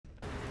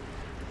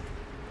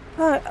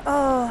Right,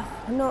 oh,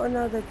 not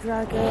another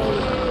dragon.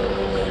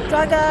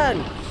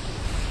 Dragon!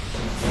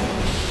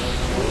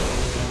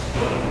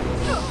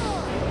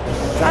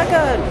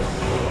 Dragon!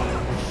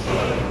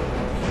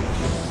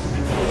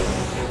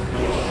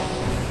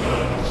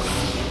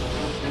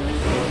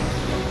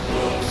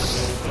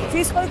 Have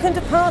you spoken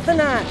to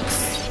Parthenax?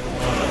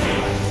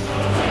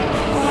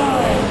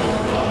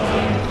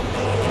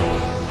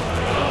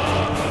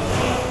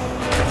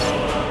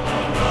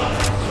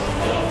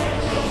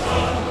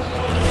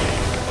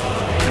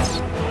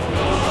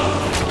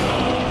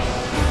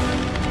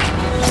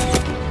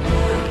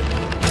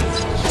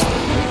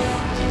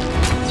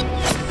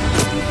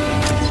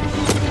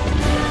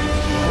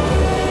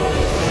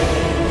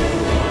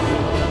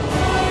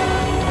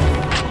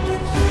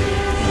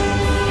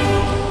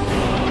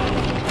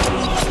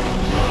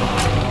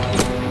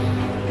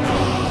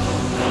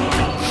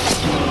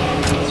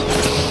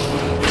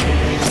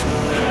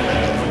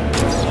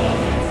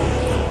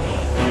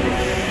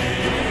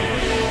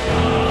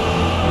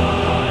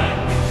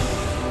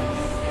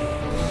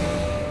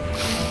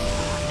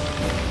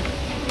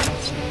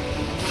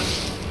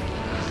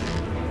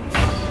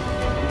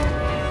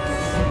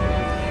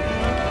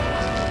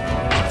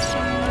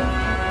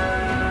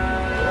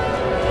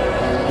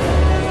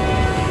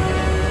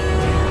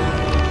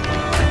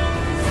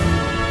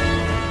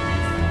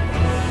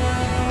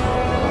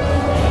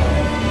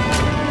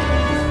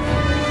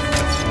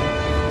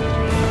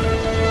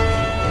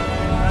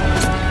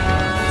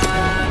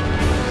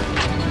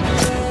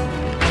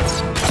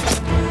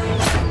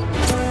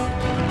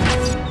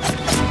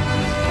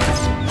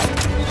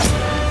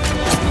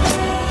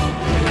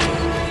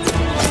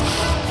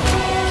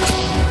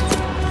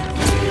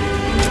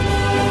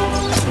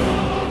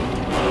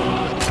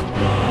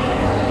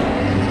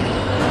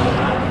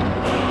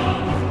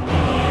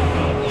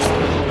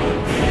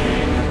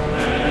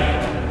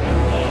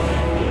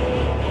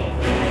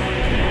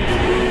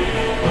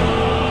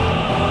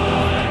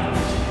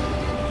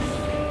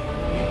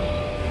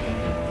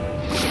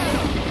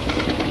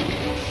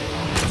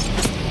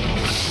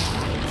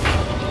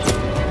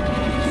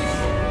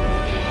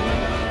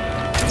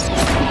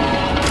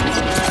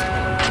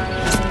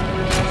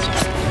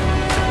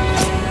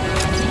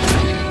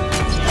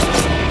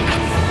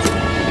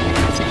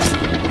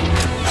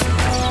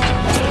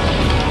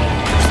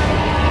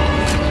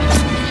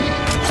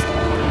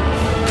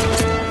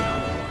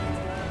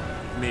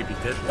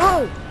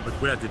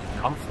 Where did it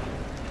come from?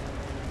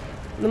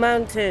 The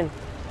mountain.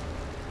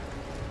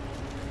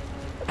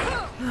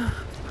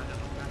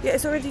 Yeah,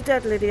 it's already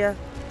dead, Lydia.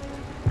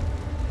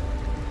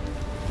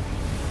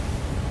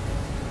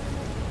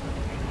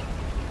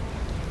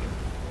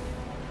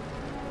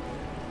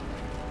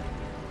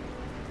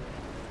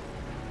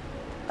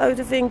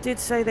 Odoving did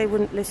say they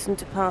wouldn't listen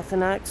to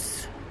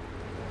Parthenax.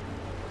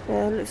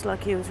 Yeah, looks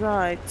like he was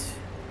right.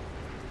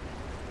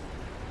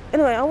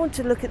 Anyway, I want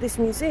to look at this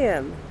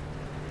museum.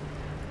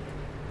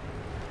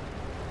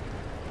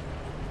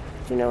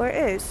 Do you know where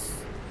it is?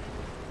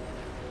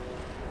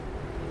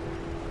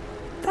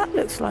 That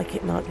looks like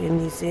it might be a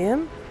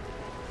museum.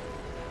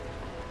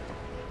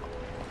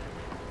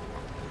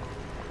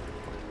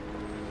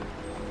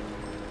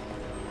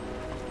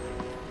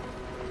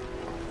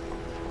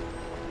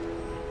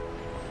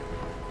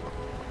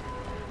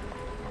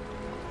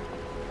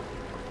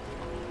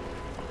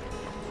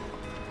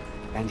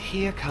 And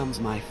here comes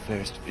my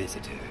first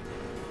visitor.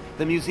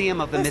 The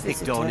Museum of the Mythic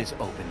Dawn is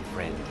open,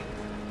 friend.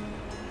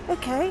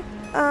 Okay.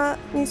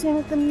 Museum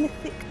of the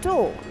Mythic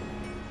Dawn?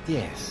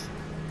 Yes.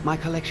 My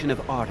collection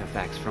of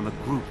artifacts from a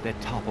group that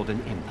toppled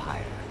an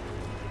empire.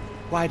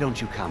 Why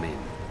don't you come in?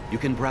 You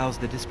can browse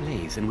the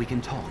displays and we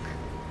can talk.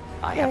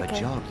 I have a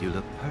job you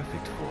look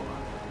perfect for.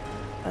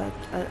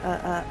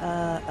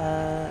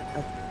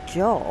 A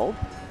job?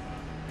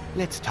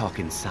 Let's talk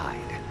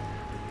inside.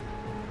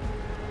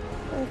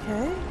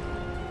 Okay.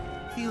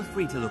 Feel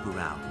free to look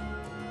around.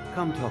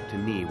 Come talk to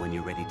me when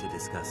you're ready to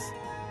discuss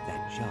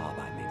that job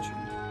I mentioned.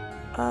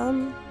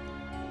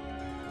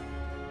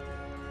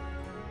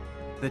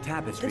 The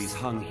tapestries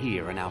hung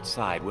here and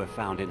outside were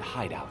found in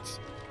hideouts,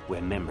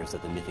 where members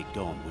of the Mythic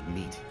Dawn would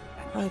meet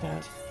and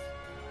hideouts.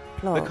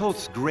 The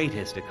cult's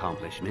greatest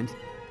accomplishment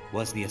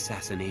was the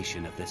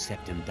assassination of the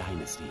Septim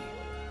Dynasty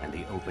and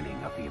the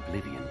opening of the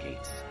Oblivion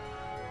Gates.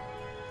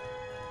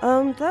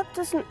 That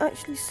doesn't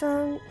actually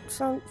sound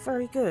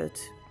very good.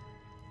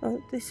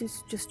 This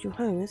is just your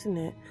home, isn't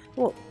it?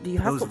 What, do you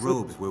have... Those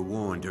robes were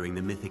worn during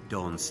the Mythic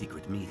Dawn's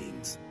secret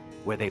meetings,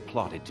 where they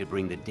plotted to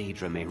bring the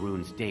Daedra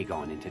Mehrunes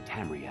Dagon into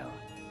Tamriel.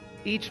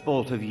 Each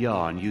bolt of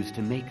yarn used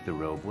to make the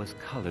robe was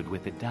colored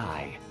with a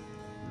dye,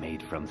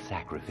 made from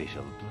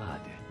sacrificial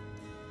blood.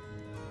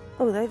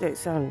 Oh, they don't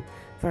sound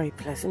very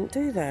pleasant,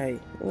 do they?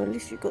 Well, at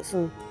least you've got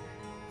some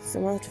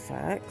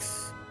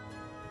artifacts.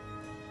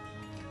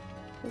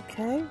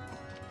 Okay.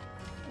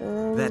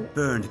 That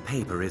burned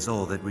paper is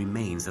all that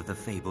remains of the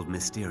fabled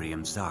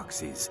Mysterium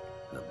Xarxes,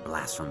 the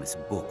blasphemous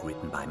book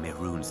written by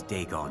Mehrunes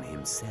Dagon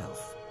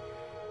himself.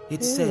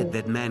 It's said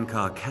that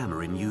Mankar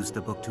Cameron used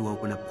the book to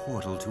open a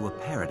portal to a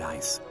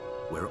paradise,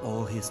 where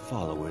all his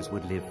followers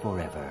would live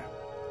forever.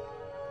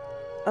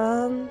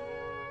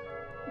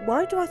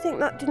 Why do I think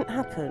that didn't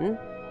happen?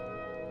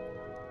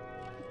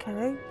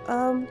 Okay,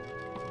 oh,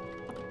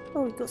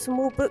 we've got some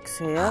more books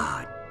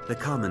here. The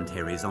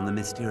commentaries on the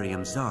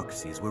Mysterium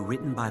Xarxes were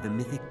written by the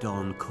Mythic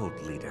Dawn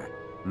cult leader,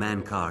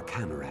 Mankar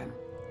Cameron.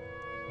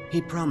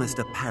 He promised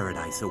a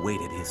paradise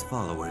awaited his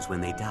followers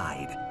when they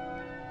died,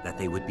 that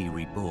they would be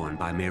reborn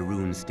by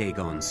Mehrunes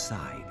Dagon's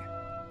side.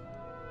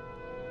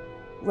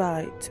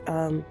 Right,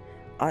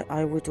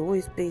 I would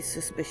always be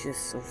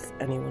suspicious of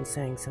anyone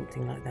saying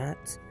something like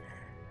that.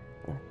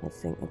 I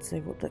think I'd say,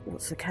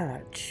 what's the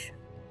catch?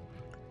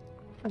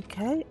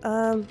 Okay,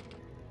 ooh,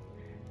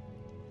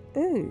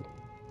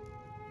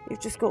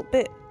 you've just got a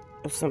bit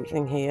of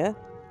something here.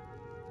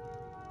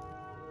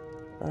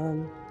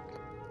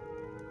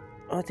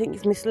 I think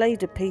you've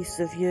mislaid a piece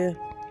of your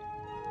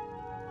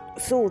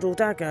sword or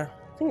dagger.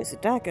 I think it's a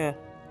dagger.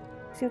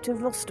 You seem to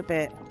have lost a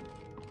bit.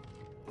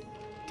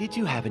 Did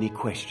you have any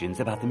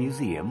questions about the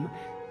museum?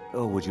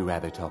 Or would you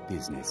rather talk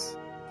business?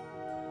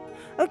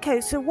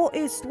 Okay, so what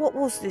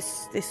was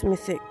this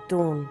Mythic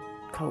Dawn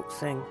cult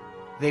thing?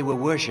 They were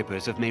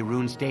worshippers of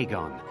Mehrunes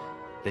Dagon,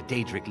 the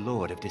Daedric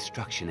Lord of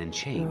Destruction and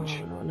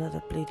Change. Oh, not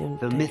another bleeding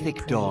The Mythic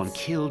prince. Dawn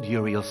killed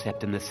Uriel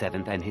Septim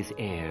VII and his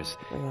heirs,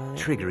 Right.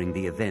 triggering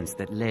the events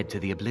that led to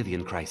the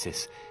Oblivion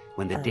Crisis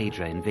when the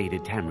Daedra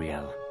invaded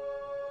Tamriel.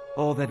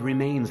 All that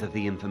remains of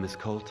the infamous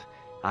cult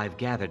I've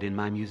gathered in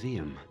my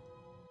museum.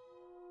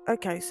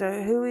 Okay,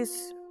 so who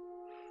is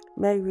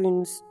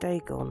Mehrunes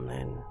Dagon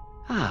then?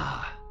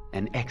 Ah,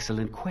 an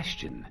excellent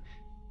question.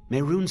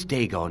 Mehrunes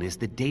Dagon is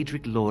the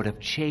Daedric Lord of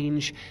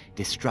Change,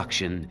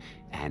 Destruction,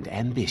 and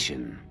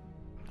Ambition.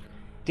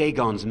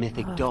 Dagon's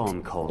Mythic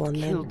Dawn cult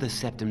killed the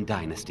Septim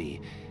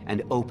Dynasty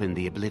and opened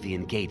the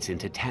Oblivion Gates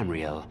into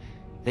Tamriel.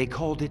 They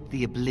called it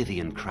the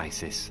Oblivion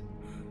Crisis.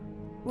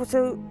 Well,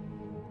 so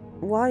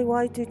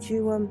why did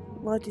you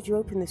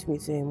open this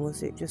museum?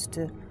 Was it just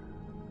to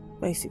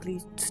basically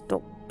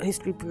stop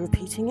history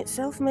repeating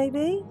itself,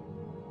 maybe?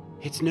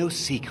 It's no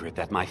secret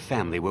that my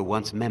family were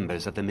once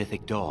members of the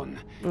Mythic Dawn.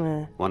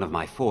 One of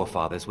my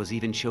forefathers was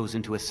even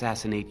chosen to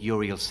assassinate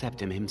Uriel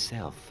Septim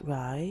himself.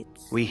 Right.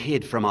 We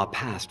hid from our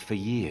past for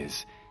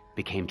years,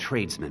 became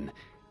tradesmen,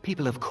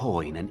 people of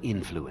coin and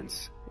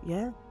influence.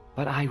 Yeah.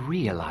 But I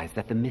realized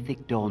that the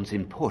Mythic Dawn's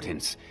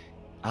importance,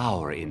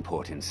 our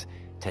importance,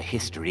 to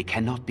history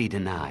cannot be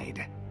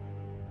denied.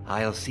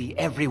 I'll see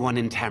everyone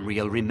in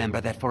Tamriel remember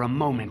that for a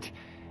moment,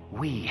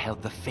 we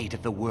held the fate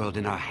of the world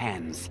in our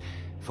hands,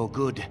 for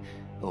good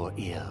or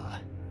ill.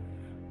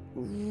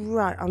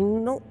 Right,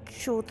 I'm not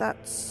sure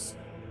that's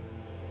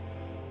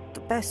the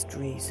best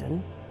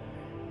reason.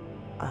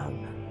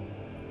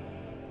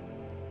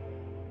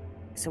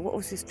 So what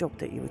was this job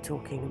that you were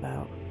talking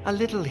about? A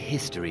little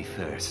history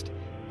first.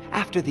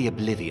 After the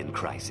Oblivion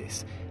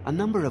Crisis, a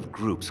number of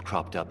groups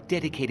cropped up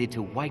dedicated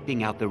to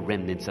wiping out the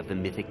remnants of the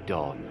Mythic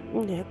Dawn.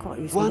 Yeah, quite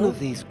reasonable. One of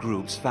these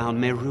groups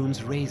found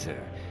Mehrunes'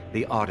 razor,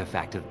 the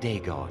artefact of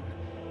Dagon.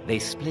 They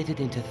split it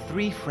into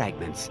 3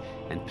 fragments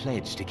and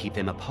pledged to keep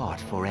them apart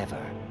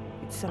forever.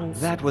 It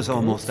sounds That was good.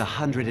 almost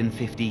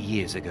 150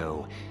 years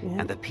ago, Yeah.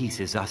 and the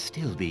pieces are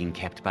still being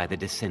kept by the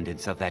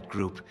descendants of that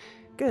group.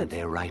 Good. And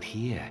they're right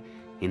here,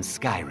 in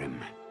Skyrim.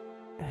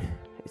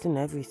 Isn't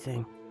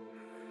everything?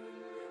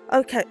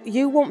 Okay,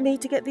 you want me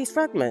to get these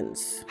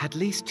fragments? At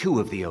least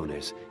 2 of the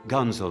owners,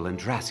 Gunzel and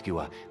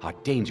Draskua, are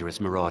dangerous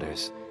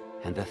marauders.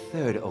 And the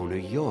 3rd owner,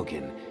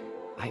 Jorgen,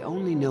 I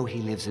only know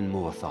he lives in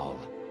Morthal.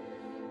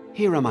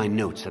 Here are my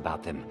notes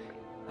about them.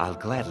 I'll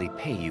gladly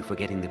pay you for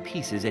getting the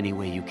pieces any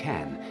way you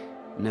can.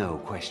 No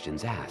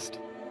questions asked.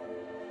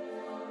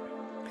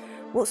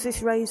 What's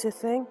this razor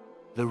thing?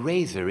 The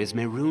razor is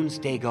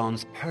Mehrunes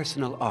Dagon's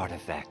personal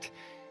artifact.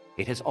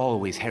 It has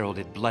always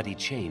heralded bloody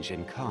change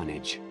and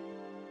carnage.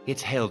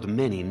 It's held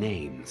many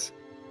names.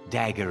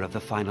 Dagger of the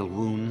Final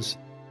Wounds,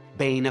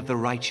 Bane of the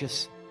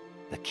Righteous,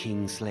 the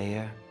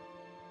Kingslayer.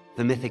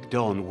 The Mythic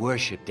Dawn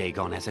worshipped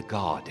Dagon as a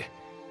god.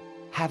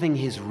 Having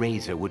his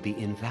razor would be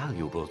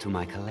invaluable to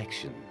my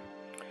collection.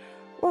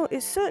 Well,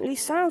 it certainly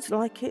sounds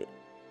like it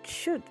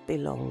should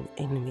belong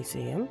in a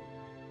museum.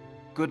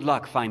 Good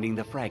luck finding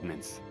the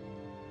fragments.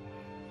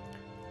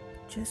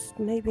 Just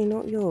maybe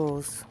not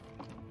yours.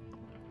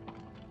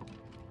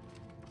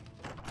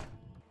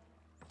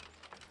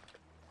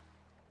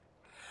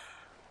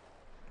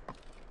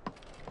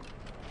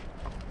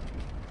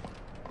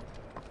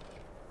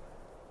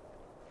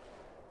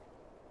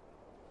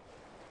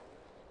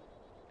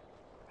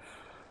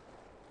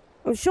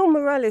 I'm sure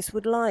Morales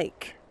would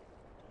like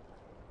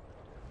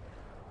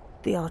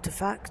the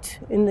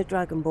artefact in the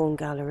Dragonborn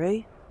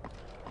Gallery.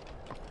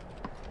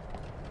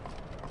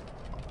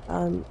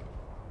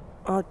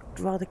 I'd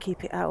rather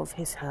keep it out of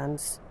his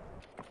hands.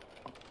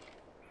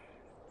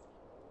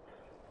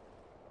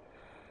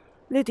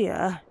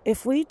 Lydia,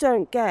 if we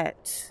don't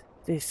get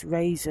this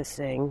razor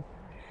thing,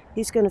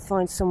 he's going to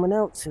find someone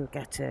else who'll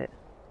get it.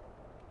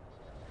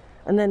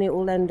 And then it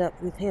will end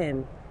up with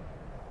him.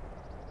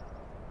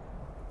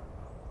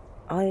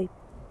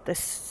 There's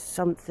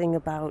something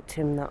about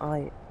him that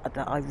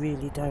that I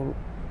really don't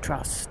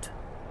trust.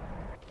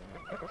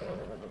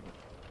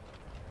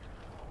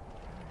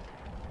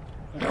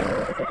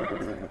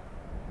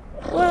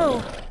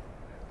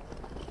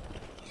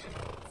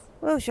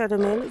 Well,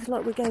 Shadowmere, looks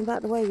like we're going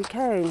back the way we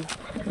came.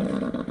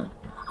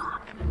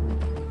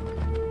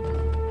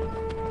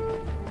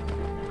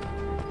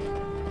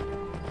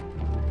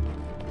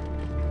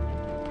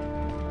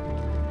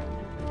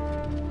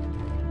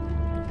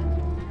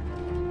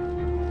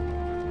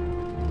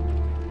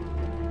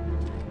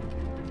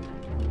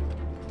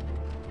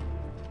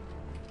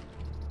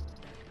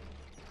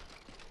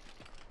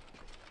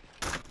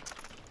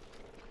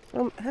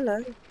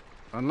 Hello.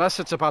 Unless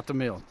it's about the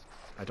mill.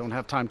 I don't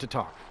have time to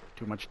talk.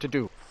 Too much to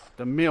do.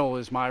 The mill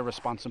is my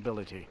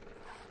responsibility.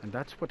 And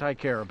that's what I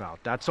care about.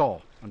 That's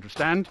all.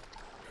 Understand?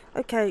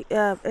 Okay,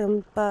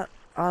 but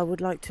I would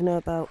like to know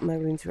about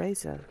Maroon's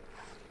razor.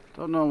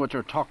 Don't know what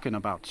you're talking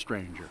about,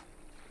 stranger.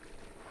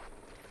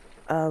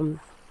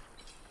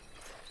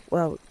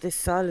 Well, this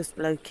Silas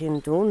bloke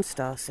in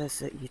Dawnstar says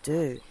that you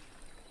do.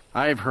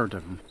 I've heard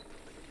of him.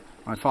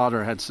 My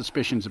father had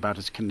suspicions about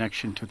his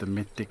connection to the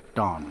mythic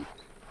Dawn.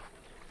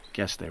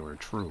 Guess they were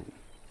true.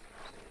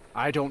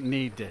 I don't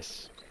need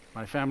this.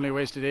 My family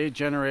wasted 8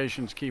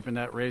 generations keeping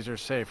that razor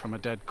safe from a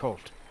dead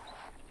cult.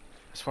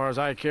 As far as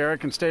I care, it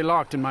can stay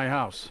locked in my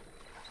house.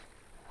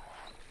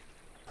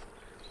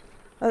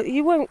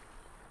 You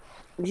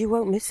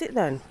won't miss it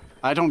then?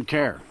 I don't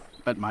care,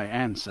 but my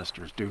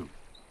ancestors do.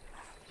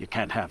 You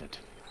can't have it.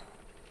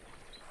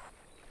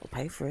 I'll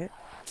pay for it.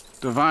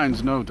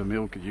 Divines know the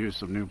mill could use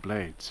some new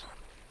blades.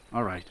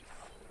 All right,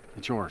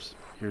 it's yours.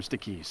 Here's the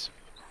keys.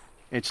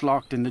 It's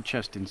locked in the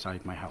chest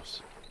inside my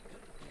house.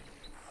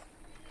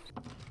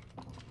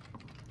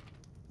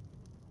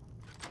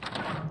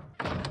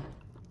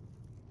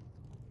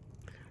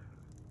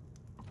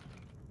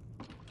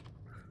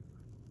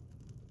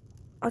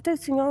 I don't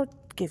think I'd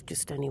give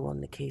just anyone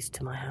the keys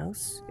to my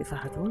house, if I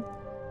had one.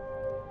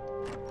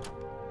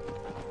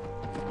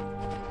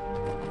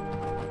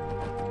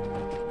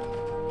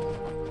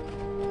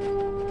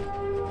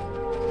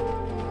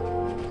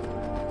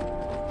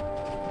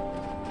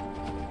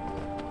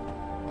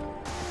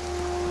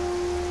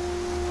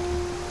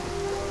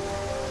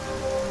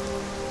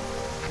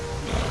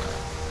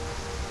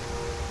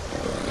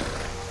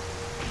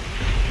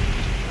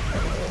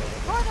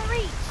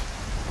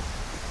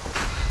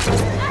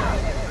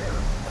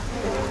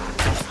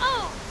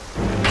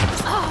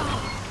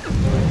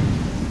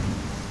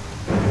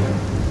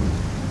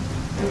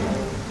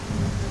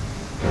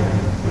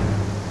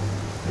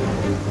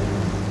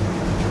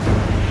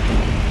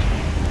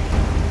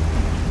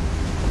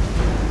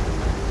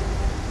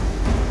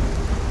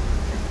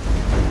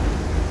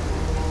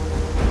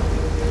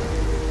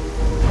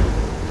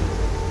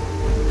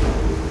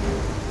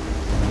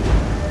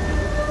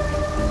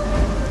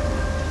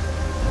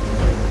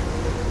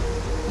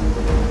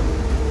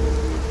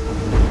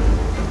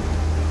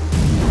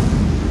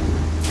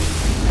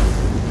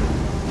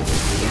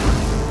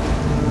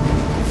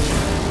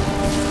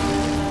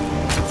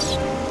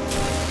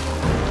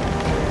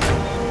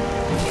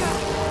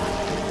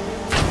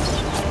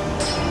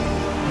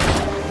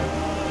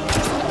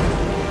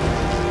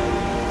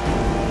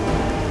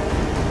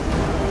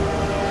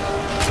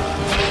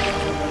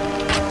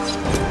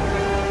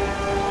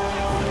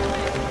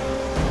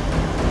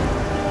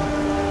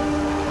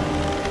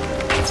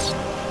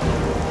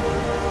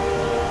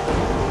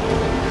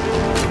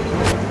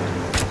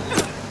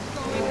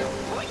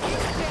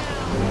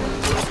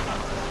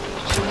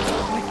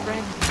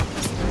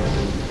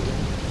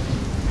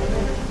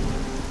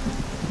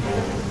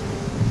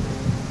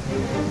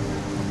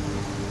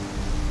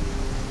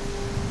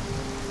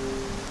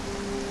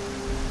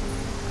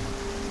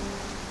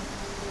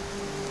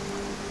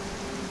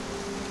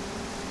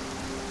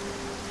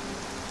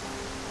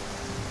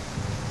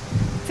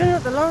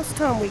 The last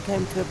time we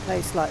came to a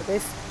place like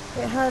this,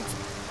 it had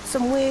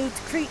some weird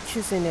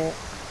creatures in it.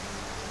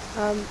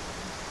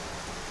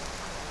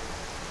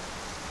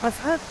 I've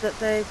heard that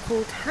they're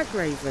called hag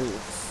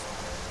ravens.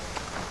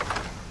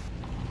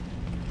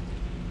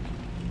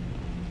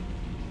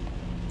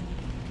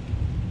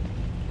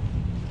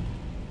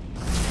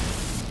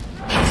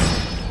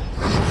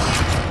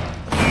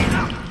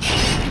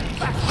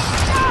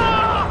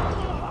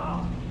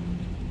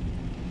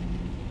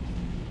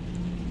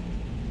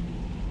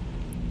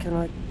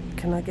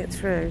 Can I get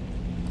through?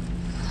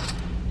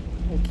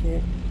 Thank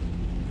you.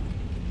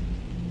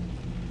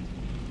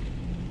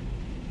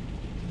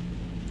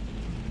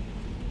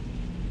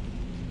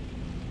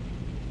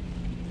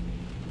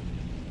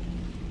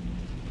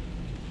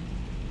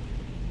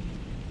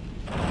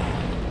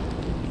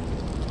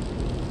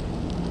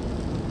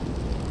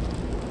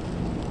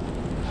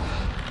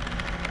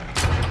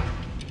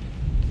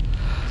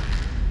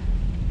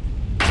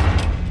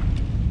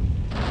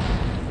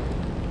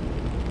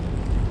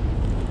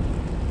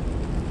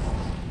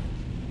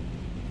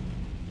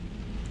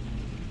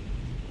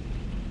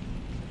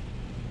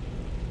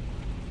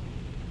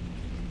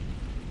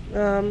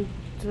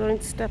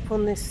 Don't step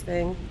on this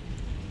thing.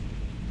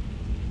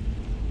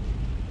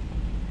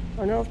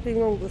 I know I've been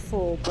wrong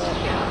before, but...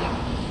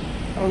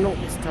 Oh, not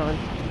this time.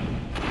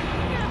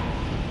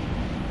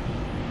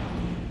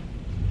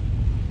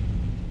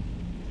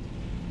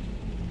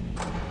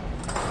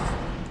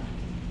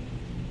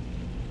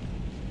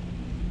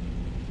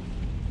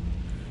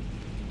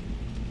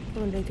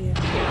 Come on, Lydia.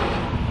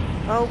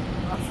 Oh,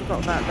 I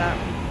forgot about that.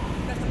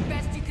 That's the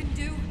best you can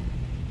do?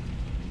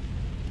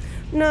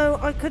 No,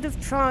 I could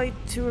have tried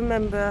to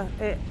remember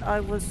it. I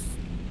was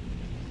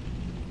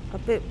a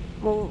bit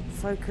more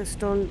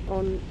focused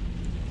on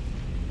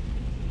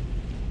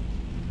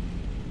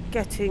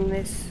getting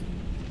this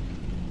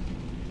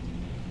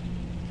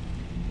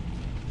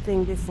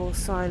thing before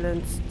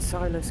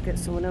Silas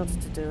gets someone else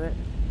to do it.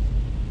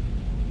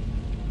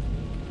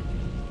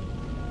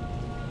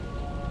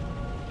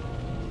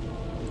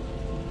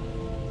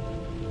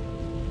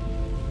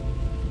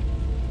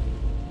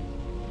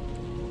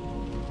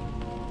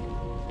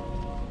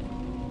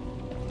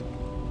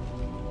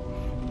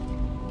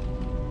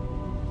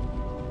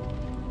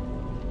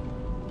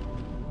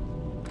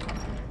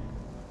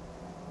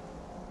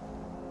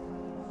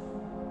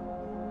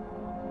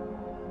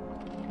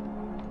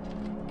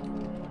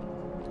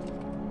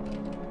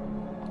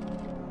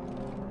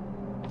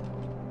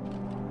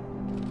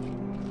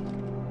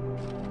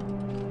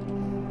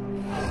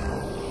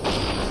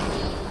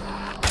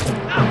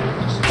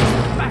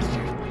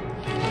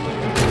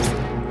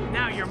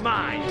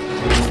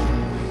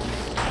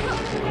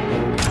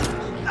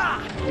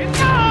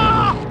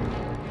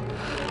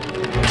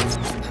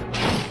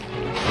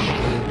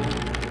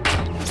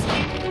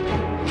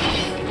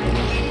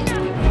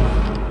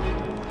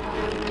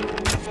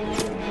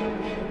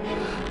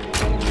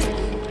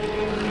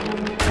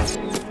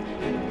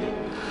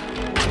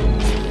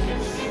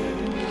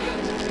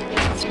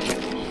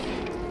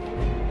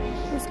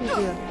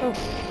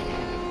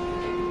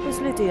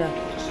 Lydia.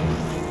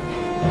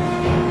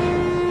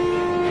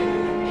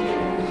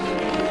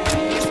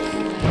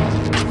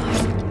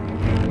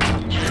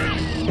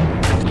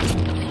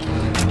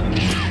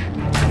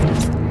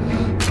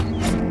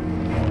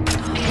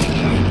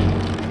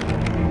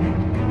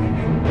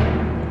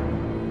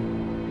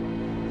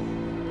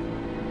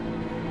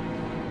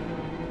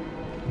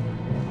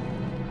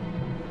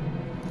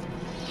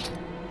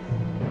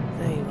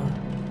 There you are.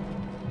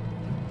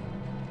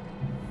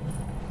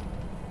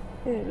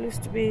 Yeah, it looks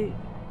to be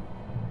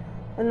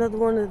another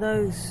one of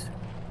those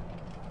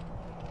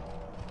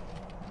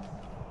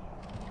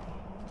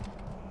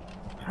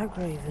hag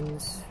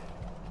ravens.